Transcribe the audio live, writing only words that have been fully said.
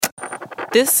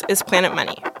This is Planet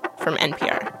Money from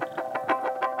NPR.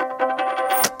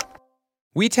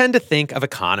 We tend to think of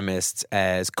economists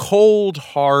as cold,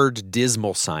 hard,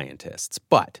 dismal scientists.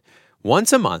 But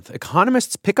once a month,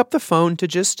 economists pick up the phone to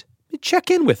just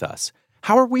check in with us.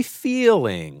 How are we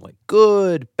feeling? Like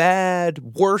good,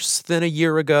 bad, worse than a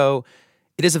year ago?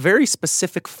 It is a very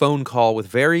specific phone call with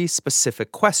very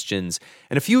specific questions.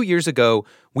 And a few years ago,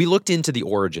 we looked into the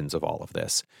origins of all of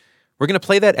this. We're going to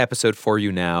play that episode for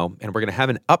you now, and we're going to have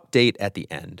an update at the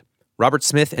end. Robert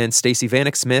Smith and Stacey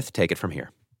Vanek Smith take it from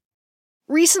here.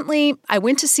 Recently, I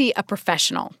went to see a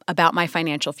professional about my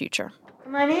financial future.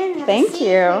 Come on in. Thank you. Put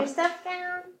your stuff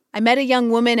down. I met a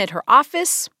young woman at her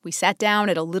office. We sat down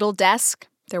at a little desk.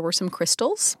 There were some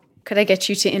crystals. Could I get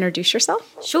you to introduce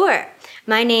yourself? Sure.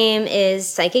 My name is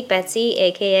Psychic Betsy,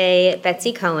 a.k.a.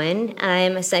 Betsy Cohen.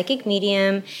 I'm a psychic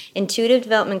medium, intuitive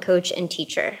development coach, and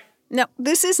teacher. No,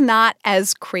 this is not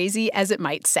as crazy as it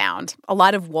might sound. A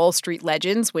lot of Wall Street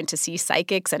legends went to see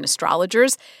psychics and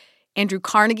astrologers. Andrew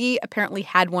Carnegie apparently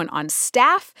had one on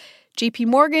staff. J.P.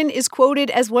 Morgan is quoted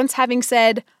as once having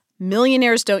said,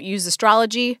 "Millionaires don't use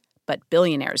astrology, but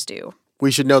billionaires do."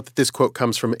 We should note that this quote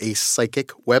comes from a psychic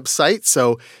website,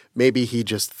 so maybe he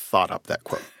just thought up that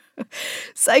quote.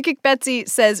 Psychic Betsy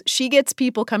says she gets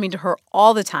people coming to her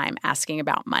all the time asking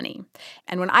about money.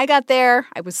 And when I got there,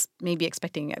 I was maybe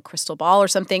expecting a crystal ball or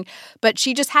something, but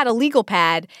she just had a legal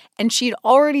pad, and she'd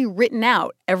already written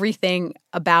out everything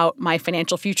about my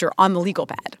financial future on the legal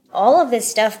pad. All of this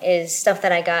stuff is stuff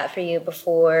that I got for you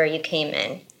before you came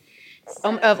in.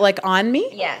 Like on me?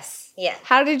 Yes, yes.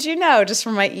 How did you know? Just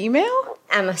from my email?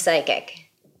 I'm a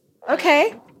psychic.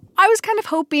 Okay. I was kind of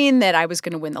hoping that I was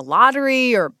going to win the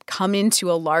lottery or come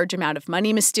into a large amount of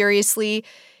money mysteriously.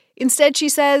 Instead, she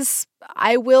says,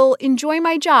 I will enjoy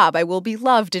my job. I will be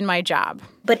loved in my job.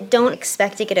 But don't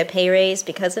expect to get a pay raise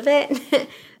because of it.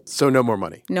 So no more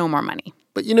money. No more money.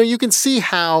 But, you can see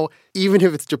how, even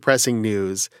if it's depressing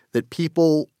news, that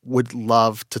people would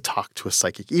love to talk to a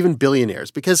psychic, even billionaires,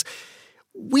 because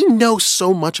we know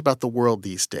so much about the world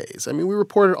these days. I mean, we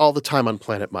report it all the time on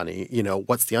Planet Money.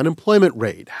 What's the unemployment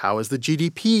rate? How is the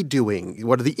GDP doing?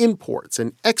 What are the imports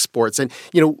and exports? And,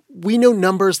 we know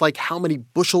numbers like how many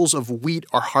bushels of wheat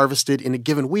are harvested in a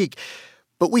given week.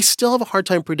 But we still have a hard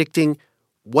time predicting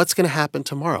what's going to happen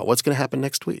tomorrow, what's going to happen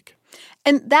next week.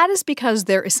 And that is because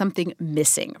there is something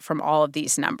missing from all of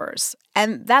these numbers.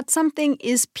 And that something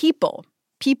is people.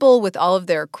 People with all of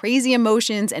their crazy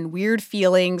emotions and weird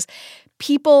feelings.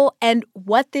 People and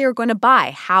what they're going to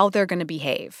buy, how they're going to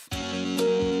behave.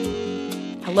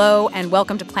 Hello and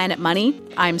welcome to Planet Money.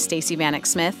 I'm Stacey Vanek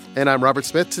Smith. And I'm Robert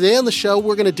Smith. Today on the show,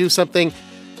 we're going to do something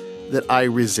that I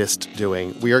resist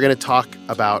doing. We are going to talk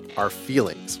about our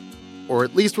feelings. Or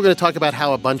at least we're going to talk about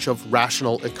how a bunch of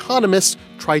rational economists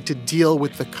try to deal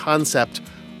with the concept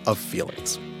of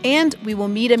feelings. And we will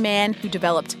meet a man who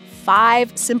developed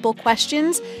 5 simple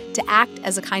questions to act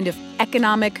as a kind of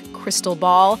economic crystal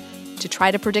ball to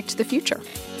try to predict the future.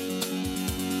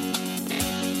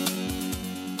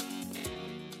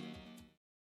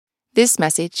 This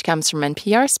message comes from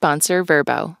NPR sponsor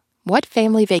Vrbo. What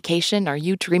family vacation are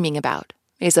you dreaming about?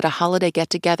 Is it a holiday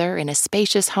get-together in a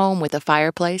spacious home with a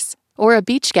fireplace? Or a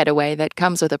beach getaway that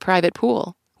comes with a private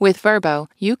pool? With Vrbo,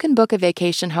 you can book a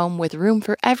vacation home with room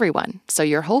for everyone so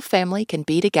your whole family can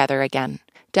be together again.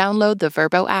 Download the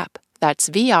Vrbo app. That's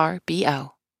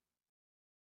VRBO.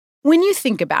 When you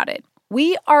think about it,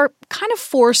 we are kind of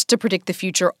forced to predict the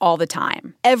future all the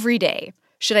time, every day.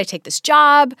 Should I take this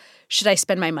job? Should I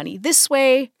spend my money this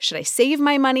way? Should I save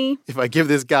my money? If I give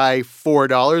this guy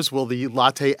 $4, will the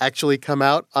latte actually come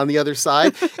out on the other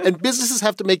side? And businesses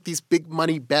have to make these big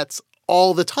money bets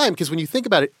all the time because when you think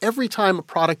about it, every time a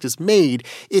product is made,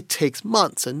 it takes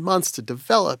months and months to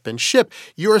develop and ship.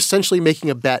 You're essentially making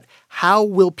a bet. How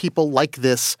will people like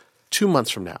this 2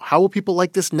 months from now? How will people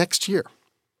like this next year?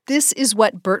 This is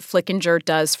what Burt Flickinger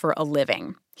does for a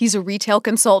living. He's a retail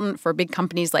consultant for big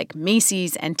companies like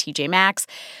Macy's and TJ Maxx,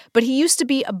 but he used to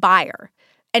be a buyer.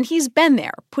 And he's been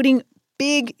there, putting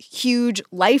big, huge,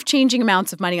 life-changing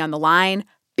amounts of money on the line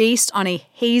based on a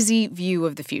hazy view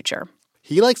of the future.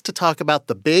 He likes to talk about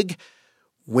the big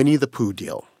Winnie the Pooh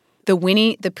deal. The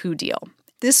Winnie the Pooh deal.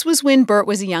 This was when Burt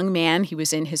was a young man. He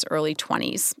was in his early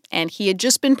 20s, and he had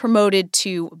just been promoted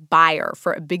to buyer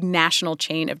for a big national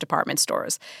chain of department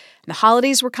stores. And the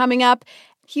holidays were coming up.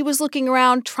 He was looking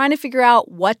around, trying to figure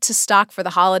out what to stock for the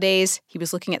holidays. He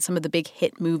was looking at some of the big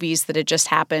hit movies that had just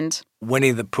happened.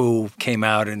 Winnie the Pooh came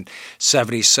out in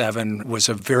 '77, was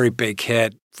a very big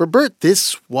hit. For Burt,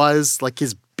 this was like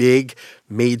his big,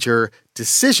 major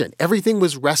decision. Everything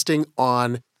was resting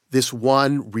on this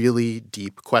one really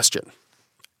deep question.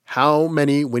 How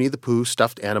many Winnie the Pooh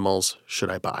stuffed animals should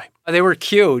I buy? They were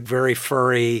cute, very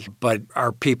furry, but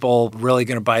are people really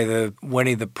going to buy the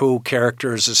Winnie the Pooh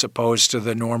characters as opposed to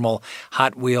the normal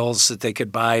Hot Wheels that they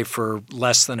could buy for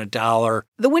less than $1?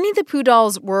 The Winnie the Pooh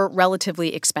dolls were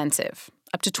relatively expensive,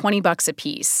 up to $20 a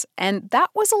piece, and that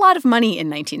was a lot of money in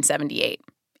 1978.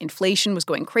 Inflation was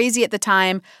going crazy at the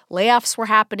time, layoffs were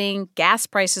happening, gas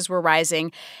prices were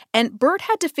rising, and Bert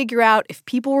had to figure out if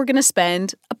people were going to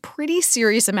spend a pretty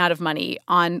serious amount of money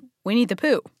on Winnie the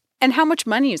Pooh. And how much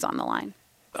money is on the line?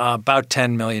 About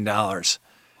 $10 million. Oh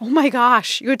my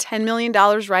gosh, you had $10 million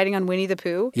riding on Winnie the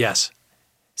Pooh? Yes.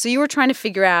 So you were trying to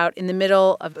figure out, in the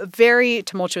middle of a very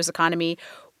tumultuous economy,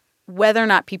 whether or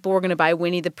not people were going to buy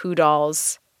Winnie the Pooh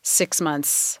dolls 6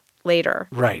 months later.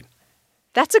 Right.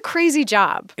 That's a crazy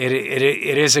job. It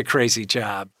is a crazy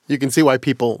job. You can see why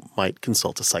people might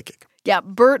consult a psychic. Yeah,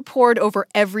 Bert pored over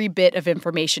every bit of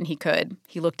information he could.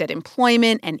 He looked at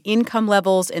employment and income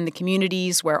levels in the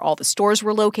communities where all the stores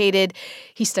were located.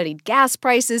 He studied gas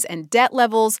prices and debt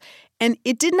levels, and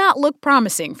it did not look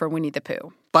promising for Winnie the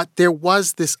Pooh. But there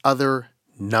was this other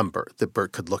number that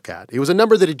Bert could look at. It was a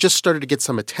number that had just started to get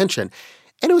some attention,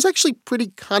 and it was actually pretty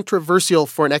controversial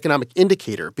for an economic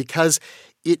indicator because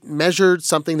it measured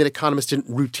something that economists didn't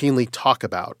routinely talk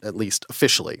about, at least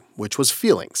officially, which was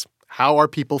feelings. How are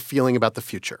people feeling about the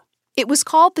future? It was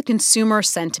called the Consumer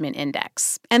Sentiment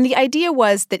Index, and the idea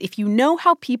was that if you know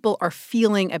how people are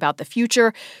feeling about the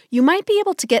future, you might be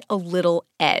able to get a little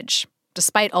edge.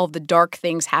 Despite all of the dark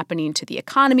things happening to the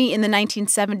economy in the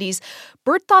 1970s,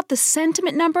 Bert thought the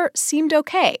sentiment number seemed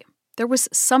okay. There was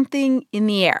something in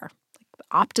the air, like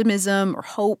optimism or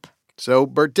hope. So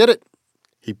Bert did it.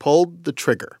 He pulled the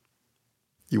trigger.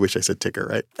 You wish I said ticker,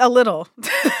 right? A little.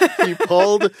 He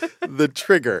pulled the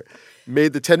trigger,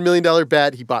 made the $10 million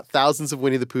bet. He bought thousands of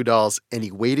Winnie the Pooh dolls, and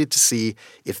he waited to see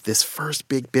if this first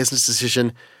big business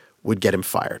decision would get him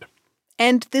fired.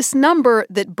 And this number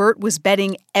that Bert was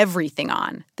betting everything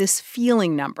on, this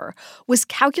feeling number, was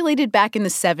calculated back in the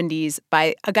 70s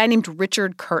by a guy named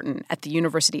Richard Curtin at the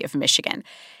University of Michigan.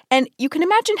 And you can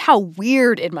imagine how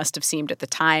weird it must have seemed at the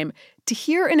time to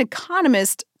hear an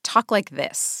economist talk like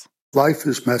this. Life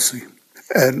is messy.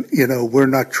 And, we're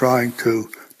not trying to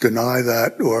deny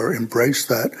that or embrace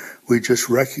that. We just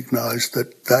recognize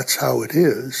that that's how it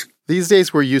is. These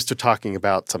days, we're used to talking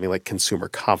about something like consumer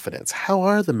confidence. How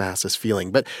are the masses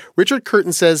feeling? But Richard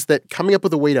Curtin says that coming up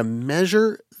with a way to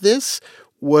measure this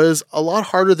was a lot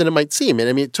harder than it might seem.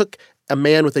 And it took a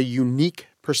man with a unique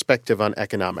perspective on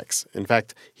economics. In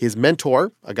fact, his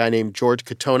mentor, a guy named George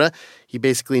Katona, he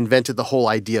basically invented the whole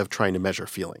idea of trying to measure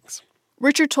feelings.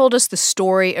 Richard told us the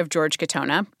story of George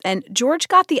Katona, and George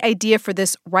got the idea for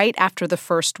this right after the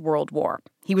First World War.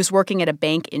 He was working at a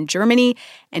bank in Germany,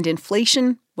 and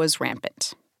inflation was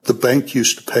rampant. The bank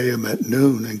used to pay him at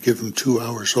noon and give him 2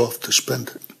 hours off to spend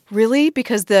it. Really?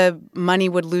 Because the money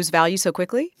would lose value so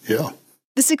quickly? Yeah.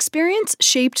 This experience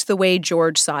shaped the way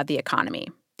George saw the economy.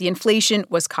 The inflation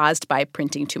was caused by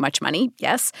printing too much money,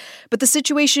 yes, but the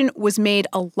situation was made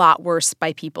a lot worse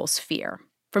by people's fear.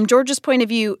 From George's point of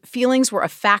view, feelings were a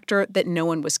factor that no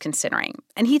one was considering.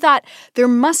 And he thought there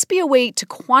must be a way to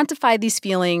quantify these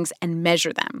feelings and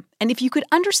measure them. And if you could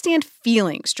understand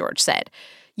feelings, George said,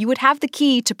 you would have the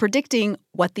key to predicting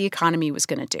what the economy was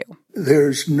going to do.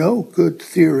 There's no good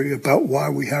theory about why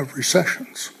we have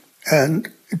recessions.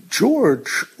 And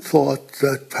George thought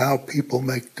that how people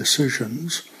make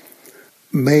decisions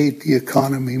made the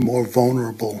economy more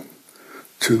vulnerable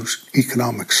to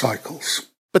economic cycles.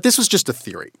 But this was just a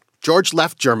theory. George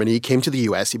left Germany, came to the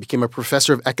U.S., he became a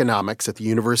professor of economics at the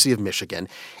University of Michigan,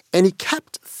 and he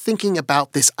kept thinking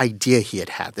about this idea he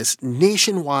had, this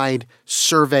nationwide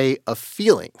survey of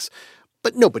feelings.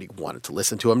 But nobody wanted to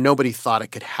listen to him. Nobody thought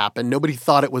it could happen. Nobody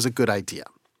thought it was a good idea.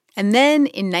 And then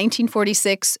in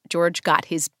 1946, George got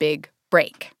his big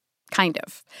break. Kind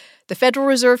of. The Federal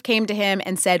Reserve came to him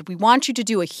and said, we want you to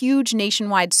do a huge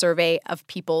nationwide survey of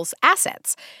people's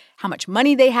assets. How much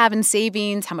money they have in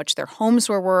savings, how much their homes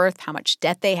were worth, how much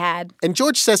debt they had. And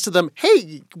George says to them,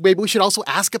 hey, maybe we should also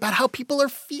ask about how people are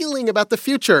feeling about the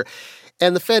future.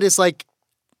 And the Fed is like,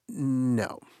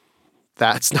 no,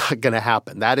 that's not going to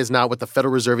happen. That is not what the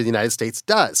Federal Reserve of the United States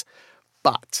does.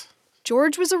 But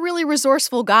George was a really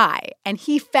resourceful guy, and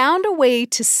he found a way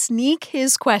to sneak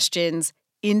his questions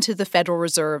into the Federal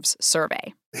Reserve's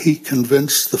survey. He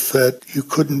convinced the Fed you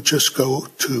couldn't just go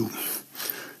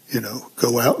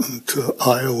out into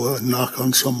Iowa and knock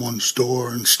on someone's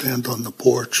door and stand on the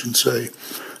porch and say,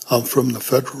 I'm from the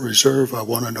Federal Reserve. I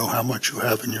want to know how much you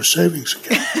have in your savings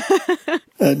account.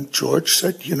 And George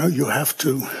said, you have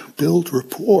to build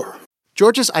rapport.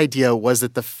 George's idea was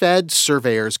that the Fed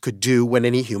surveyors could do what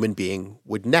any human being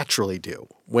would naturally do.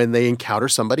 When they encounter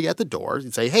somebody at the door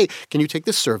and say, hey, can you take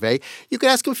this survey? You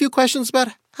could ask them a few questions about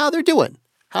how they're doing.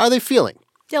 How are they feeling?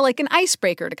 Yeah, like an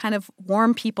icebreaker to kind of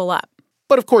warm people up.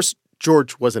 But of course,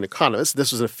 George was an economist.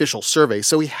 This was an official survey,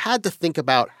 so he had to think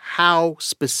about how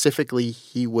specifically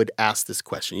he would ask this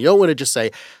question. You don't want to just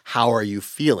say, how are you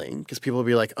feeling? Because people will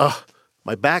be like, oh,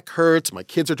 my back hurts, my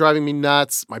kids are driving me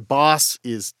nuts, my boss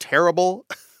is terrible.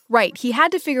 Right. He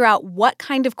had to figure out what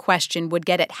kind of question would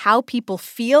get at how people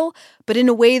feel, but in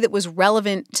a way that was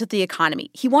relevant to the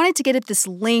economy. He wanted to get at this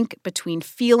link between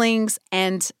feelings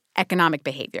and economic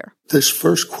behavior. This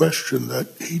first question that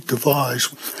he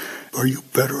devised, are you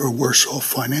better or worse off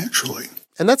financially?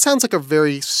 And that sounds like a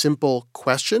very simple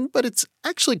question, but it's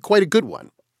actually quite a good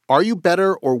one. Are you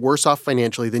better or worse off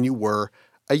financially than you were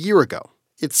a year ago?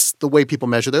 It's the way people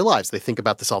measure their lives. They think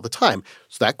about this all the time.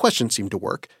 So that question seemed to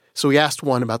work. So we asked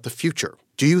one about the future.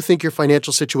 Do you think your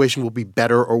financial situation will be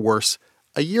better or worse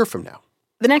a year from now?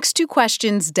 The next two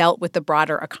questions dealt with the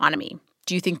broader economy.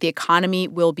 Do you think the economy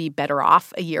will be better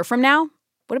off a year from now?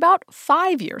 What about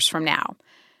 5 years from now?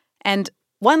 And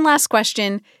one last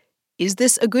question, is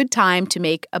this a good time to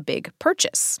make a big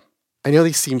purchase? I know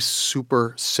these seem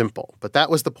super simple, but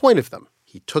that was the point of them.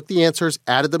 He took the answers,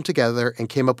 added them together, and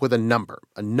came up with a number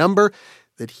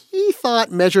that he thought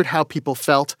measured how people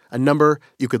felt, a number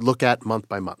you could look at month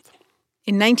by month.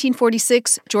 In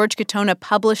 1946, George Katona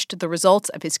published the results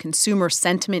of his Consumer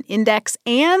Sentiment Index,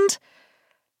 and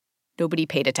nobody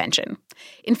paid attention.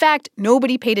 In fact,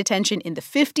 nobody paid attention in the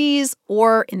 50s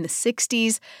or in the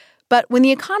 60s. But when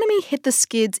the economy hit the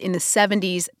skids in the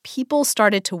 70s, people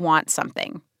started to want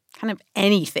something, kind of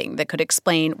anything that could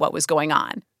explain what was going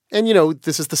on. And,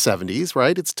 this is the 70s,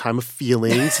 right? It's time of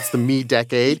feelings. It's the me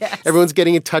decade. Yes. Everyone's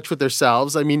getting in touch with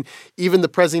themselves. I mean, even the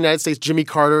president of the United States, Jimmy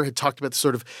Carter, had talked about the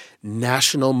sort of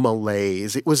national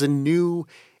malaise. It was a new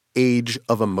age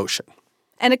of emotion.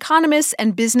 And economists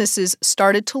and businesses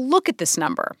started to look at this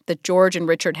number that George and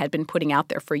Richard had been putting out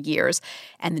there for years.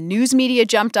 And the news media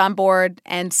jumped on board,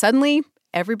 and suddenly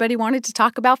everybody wanted to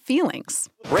talk about feelings.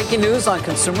 Breaking news on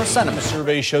consumer sentiment. The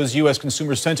survey shows U.S.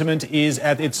 consumer sentiment is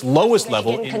at its lowest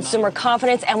level in consumer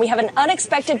confidence, and we have an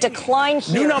unexpected decline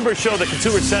here. New numbers show that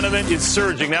consumer sentiment is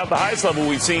surging, now at the highest level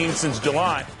we've seen since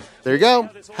July. There you go.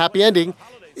 Happy ending.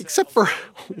 Except for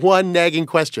one nagging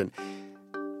question.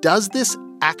 Does this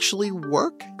actually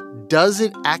work? Does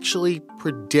it actually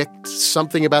predict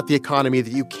something about the economy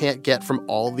that you can't get from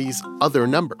all these other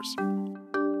numbers?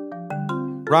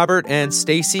 Robert and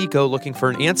Stacy go looking for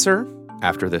an answer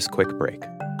after this quick break.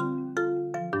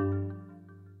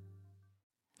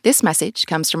 This message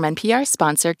comes from NPR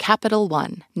sponsor Capital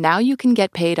One. Now you can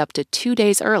get paid up to 2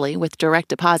 days early with direct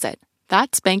deposit.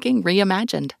 That's banking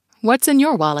reimagined. What's in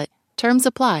your wallet? Terms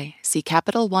apply. See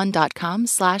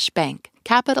CapitalOne.com/bank.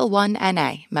 Capital One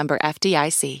N.A., member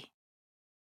FDIC.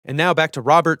 And now back to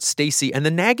Robert, Stacy, and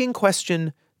the nagging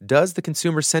question, does the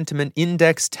Consumer Sentiment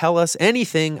Index tell us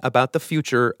anything about the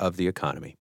future of the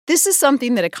economy? This is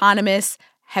something that economists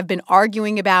have been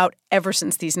arguing about ever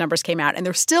since these numbers came out, and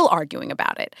they're still arguing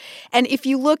about it. And if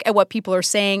you look at what people are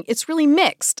saying, it's really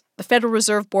mixed. The Federal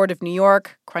Reserve Board of New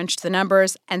York crunched the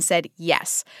numbers and said,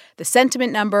 yes, the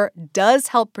sentiment number does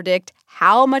help predict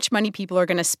how much money people are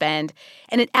going to spend,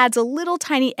 and it adds a little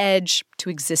tiny edge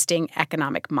to existing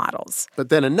economic models. But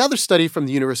then another study from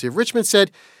the University of Richmond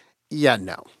said, yeah,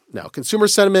 no. Consumer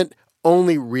sentiment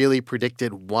only really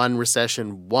predicted one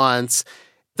recession once.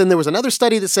 Then there was another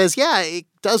study that says, yeah, it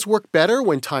does work better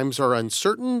when times are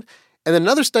uncertain. And then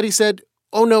another study said,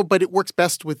 oh, no, but it works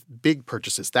best with big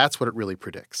purchases. That's what it really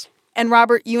predicts. And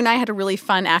Robert, you and I had a really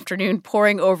fun afternoon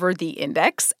poring over the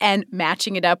index and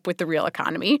matching it up with the real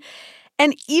economy.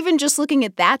 And even just looking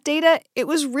at that data, it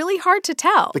was really hard to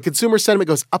tell. The consumer sentiment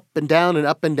goes up and down, and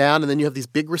then you have these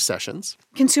big recessions.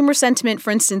 Consumer sentiment, for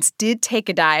instance, did take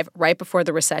a dive right before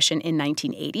the recession in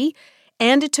 1980.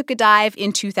 And it took a dive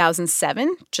in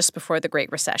 2007, just before the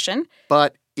Great Recession.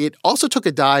 But it also took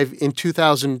a dive in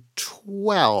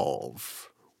 2012,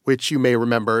 which you may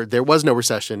remember. There was no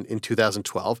recession in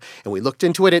 2012. And we looked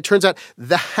into it. And it turns out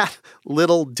that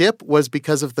little dip was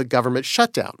because of the government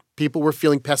shutdown. People were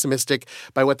feeling pessimistic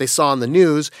by what they saw on the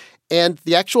news. And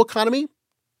the actual economy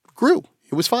grew.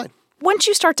 It was fine. Once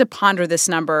you start to ponder this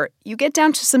number, you get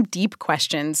down to some deep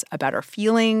questions about our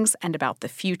feelings and about the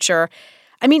future.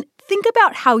 I mean, think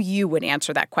about how you would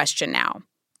answer that question now.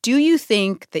 Do you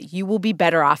think that you will be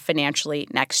better off financially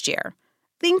next year?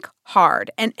 Think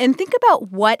hard and think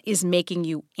about what is making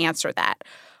you answer that.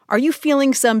 Are you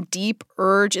feeling some deep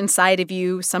urge inside of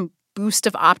you, some boost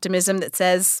of optimism that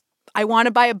says, I want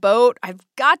to buy a boat. I've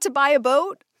got to buy a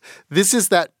boat. This is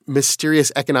that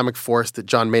mysterious economic force that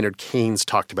John Maynard Keynes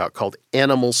talked about called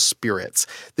animal spirits.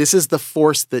 This is the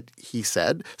force that, he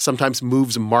said, sometimes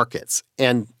moves markets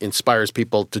and inspires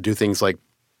people to do things like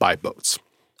buy boats.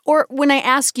 Or when I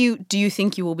ask you, do you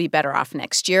think you will be better off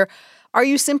next year? Are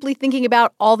you simply thinking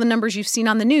about all the numbers you've seen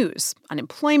on the news?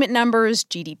 Unemployment numbers,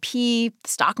 GDP, the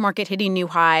stock market hitting new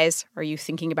highs? Are you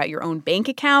thinking about your own bank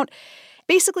account?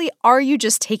 Basically, are you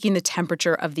just taking the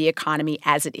temperature of the economy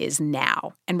as it is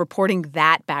now and reporting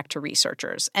that back to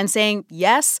researchers and saying,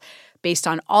 yes, based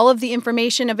on all of the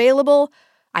information available,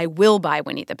 I will buy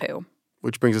Winnie the Pooh?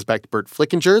 Which brings us back to Bert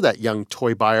Flickinger, that young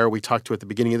toy buyer we talked to at the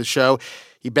beginning of the show.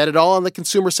 He bet it all on the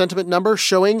consumer sentiment number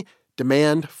showing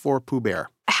demand for Pooh Bear.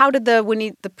 How did the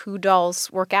Winnie the Pooh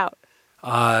dolls work out?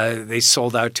 They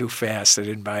sold out too fast. They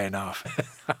didn't buy enough.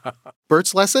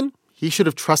 Bert's lesson? He should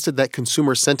have trusted that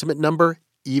consumer sentiment number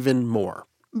even more.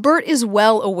 Bert is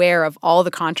well aware of all the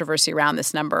controversy around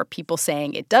this number. People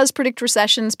saying it does predict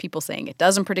recessions, people saying it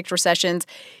doesn't predict recessions.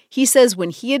 He says when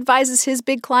he advises his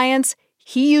big clients,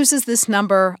 he uses this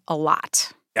number a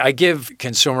lot. I give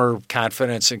consumer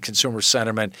confidence and consumer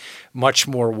sentiment much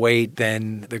more weight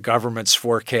than the government's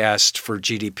forecast for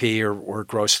GDP or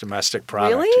gross domestic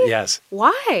product. Really? Yes.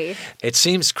 Why? It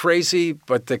seems crazy,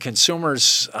 but the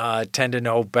consumers tend to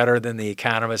know better than the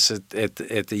economists at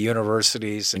the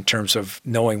universities in terms of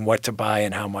knowing what to buy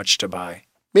and how much to buy.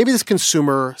 Maybe this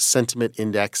consumer sentiment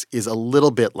index is a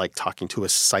little bit like talking to a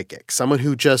psychic, someone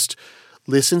who just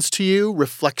listens to you,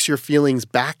 reflects your feelings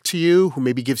back to you, who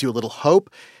maybe gives you a little hope.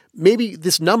 Maybe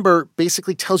this number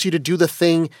basically tells you to do the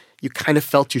thing you kind of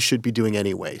felt you should be doing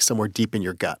anyway, somewhere deep in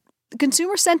your gut. The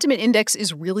Consumer Sentiment Index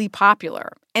is really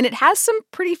popular, and it has some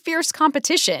pretty fierce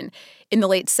competition. In the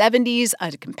late 70s,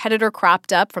 a competitor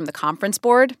cropped up from the Conference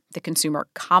Board, the Consumer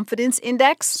Confidence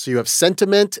Index. So you have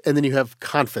sentiment and then you have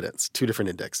confidence, two different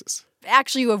indexes.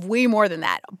 Actually, you have way more than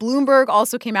that. Bloomberg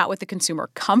also came out with the Consumer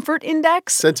Comfort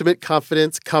Index. Sentiment,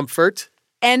 confidence, comfort.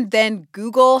 And then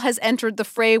Google has entered the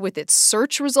fray with its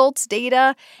search results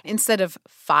data. Instead of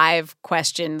 5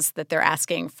 questions that they're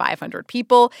asking 500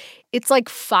 people, it's like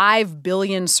 5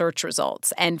 billion search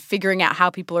results and figuring out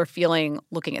how people are feeling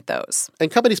looking at those.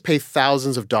 And companies pay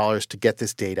thousands of dollars to get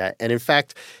this data. And in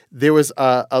fact, there was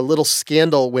a little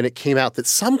scandal when it came out that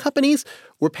some companies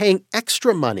were paying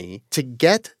extra money to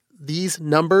get these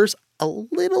numbers a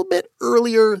little bit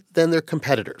earlier than their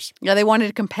competitors. Yeah, they wanted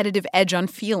a competitive edge on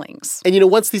feelings. And,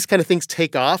 once these kind of things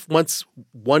take off, once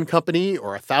one company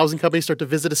or 1,000 companies start to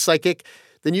visit a psychic,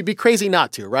 then you'd be crazy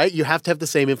not to, right? You have to have the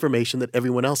same information that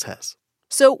everyone else has.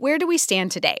 So where do we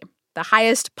stand today? The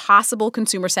highest possible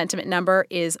consumer sentiment number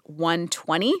is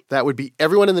 120. That would be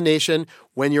everyone in the nation,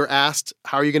 when you're asked,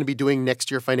 how are you going to be doing next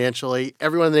year financially?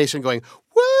 Everyone in the nation going,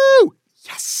 woo,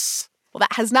 yes. Well,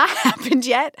 that has not happened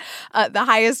yet. The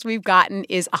highest we've gotten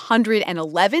is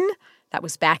 111. That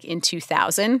was back in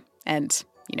 2000. And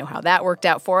you know how that worked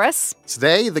out for us.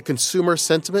 Today, the consumer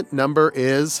sentiment number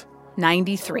is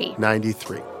 93.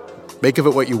 93. Make of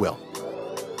it what you will.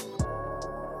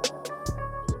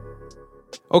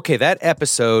 Okay, that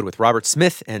episode with Robert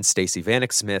Smith and Stacey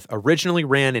Vanek Smith originally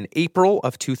ran in April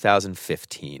of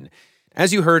 2015.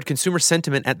 As you heard, consumer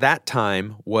sentiment at that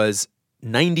time was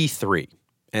 93.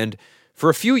 And for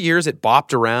a few years, it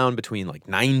bopped around between like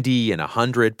 90 and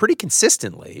 100 pretty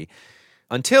consistently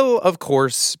until, of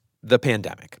course, the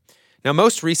pandemic. Now,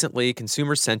 most recently,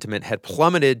 consumer sentiment had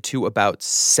plummeted to about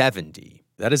 70.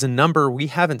 That is a number we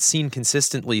haven't seen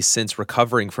consistently since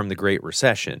recovering from the Great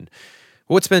Recession.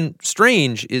 What's been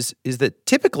strange is that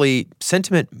typically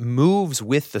sentiment moves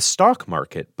with the stock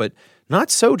market, but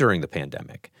not so during the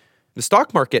pandemic. The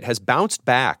stock market has bounced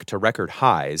back to record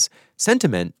highs.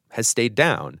 Sentiment has stayed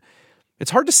down. It's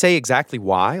hard to say exactly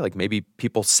why. Like maybe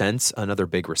people sense another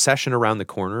big recession around the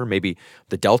corner. Maybe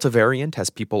the Delta variant has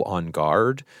people on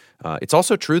guard. It's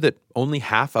also true that only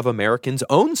half of Americans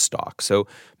own stock. So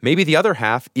maybe the other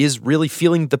half is really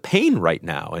feeling the pain right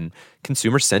now, and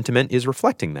consumer sentiment is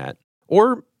reflecting that.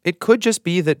 Or it could just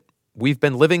be that we've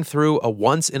been living through a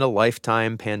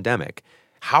once-in-a-lifetime pandemic.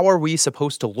 How are we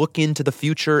supposed to look into the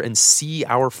future and see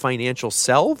our financial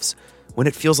selves when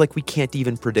it feels like we can't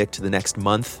even predict the next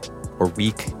month or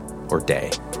week or day?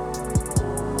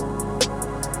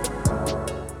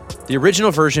 The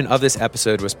original version of this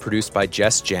episode was produced by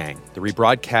Jess Jang. The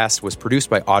rebroadcast was produced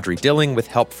by Audrey Dilling with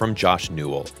help from Josh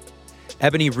Newell.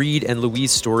 Ebony Reed and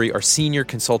Louise Story are senior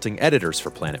consulting editors for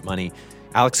Planet Money.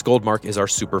 Alex Goldmark is our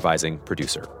supervising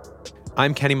producer.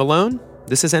 I'm Kenny Malone.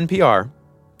 This is NPR.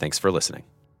 Thanks for listening.